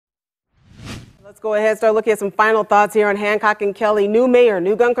Let's go ahead and start looking at some final thoughts here on Hancock and Kelley. New mayor,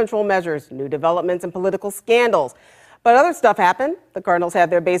 new gun control measures, new developments and political scandals. But other stuff happened. The Cardinals had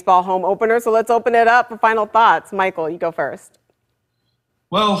their baseball home opener, so let's open it up for final thoughts. Michael, you go first.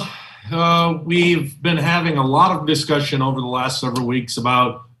 Well, we've been having a lot of discussion over the last several weeks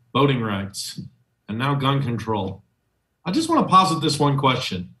about voting rights and now gun control. I just want to posit this one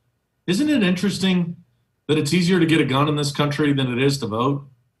question. Isn't it interesting that it's easier to get a gun in this country than it is to vote?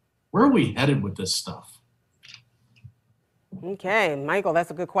 Where are we headed with this stuff? Okay, Michael,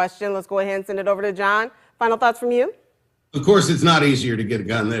 that's a good question. Let's go ahead and send it over to John. Final thoughts from you? Of course, it's not easier to get a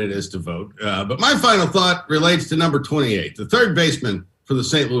gun than it is to vote. But my final thought relates to number 28, the third baseman for the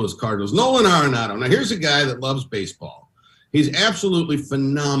St. Louis Cardinals, Nolan Arenado. Now, here's a guy that loves baseball. He's absolutely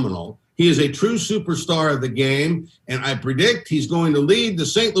phenomenal. He is a true superstar of the game, and I predict he's going to lead the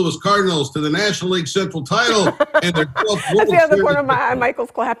St. Louis Cardinals to the National League Central title. And their 12th World That's the other Series. corner of my eye.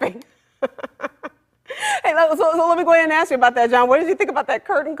 Michael's clapping. Hey, so let me go ahead and ask you about that, John. What did you think about that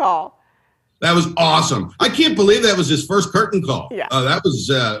curtain call? That was awesome. I can't believe that was his first curtain call. Yeah. That was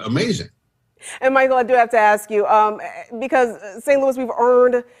amazing. And Michael, I do have to ask you, because St. Louis, we've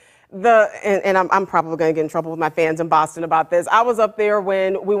earned and I'm probably going to get in trouble with my fans in Boston about this. I was up there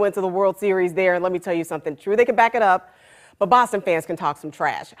when we went to the World Series there, and let me tell you something true. They can back it up, but Boston fans can talk some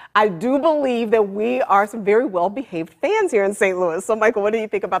trash. I do believe that we are some very well-behaved fans here in St. Louis. So, Michael, what do you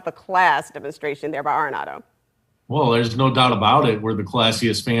think about the class demonstration there by Arenado? Well, there's no doubt about it. We're the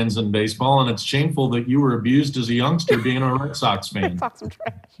classiest fans in baseball, and it's shameful that you were abused as a youngster being a Red Sox fan. Talk some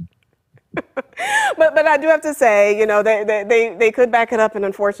trash. But I do have to say, you know, they could back it up, and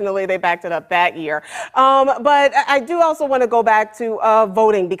unfortunately they backed it up that year. But I do also want to go back to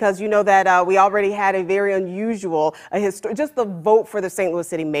voting, because you know that we already had a very unusual, just the vote for the St. Louis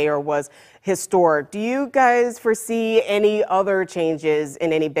City mayor was historic. Do you guys foresee any other changes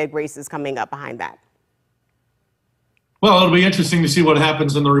in any big races coming up behind that? Well, it'll be interesting to see what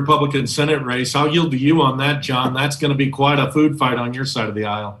happens in the Republican Senate race. I'll yield to you on that, John. That's going to be quite a food fight on your side of the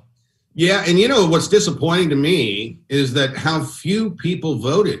aisle. Yeah, and you know what's disappointing to me is that how few people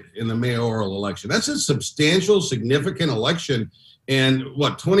voted in the mayoral election. That's a substantial, significant election, and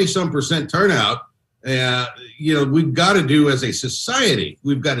 20-some% turnout. You know, we've got to do as a society,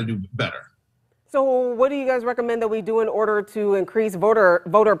 we've got to do better. So what do you guys recommend that we do in order to increase voter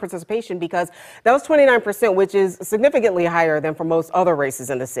participation? Because that was 29%, which is significantly higher than for most other races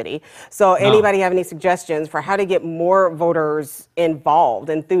in the city. So anybody have any suggestions for how to get more voters involved,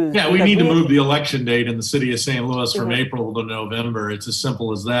 enthused? Yeah, we need to move the election date in the city of St. Louis from April to November. It's as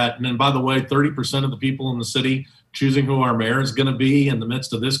simple as that. And then, by the way, 30% of the people in the city choosing who our mayor is going to be in the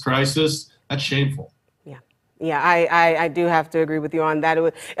midst of this crisis, that's shameful. Yeah, I do have to agree with you on that. It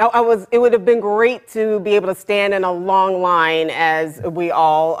would have been great to be able to stand in a long line as we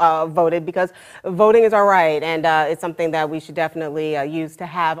all voted, because voting is our right, and it's something that we should definitely use to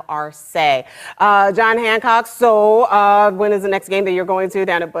have our say. John Hancock, so when is the next game that you're going to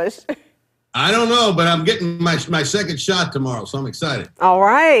down at Busch? I don't know, but I'm getting my second shot tomorrow, so I'm excited. All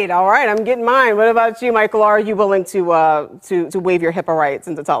right, I'm getting mine. What about you, Michael? Are you willing to waive your HIPAA rights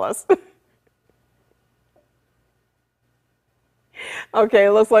and to tell us? Okay,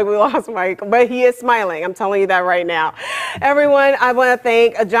 it looks like we lost Mike, but he is smiling. I'm telling you that right now. Everyone, I want to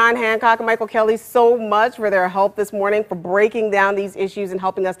thank John Hancock and Michael Kelley so much for their help this morning, for breaking down these issues and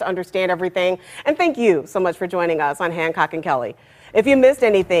helping us to understand everything. And thank you so much for joining us on Hancock and Kelley. If you missed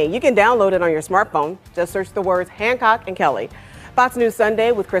anything, you can download it on your smartphone. Just search the words Hancock and Kelley. Fox News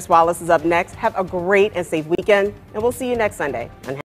Sunday with Chris Wallace is up next. Have a great and safe weekend, and we'll see you next Sunday on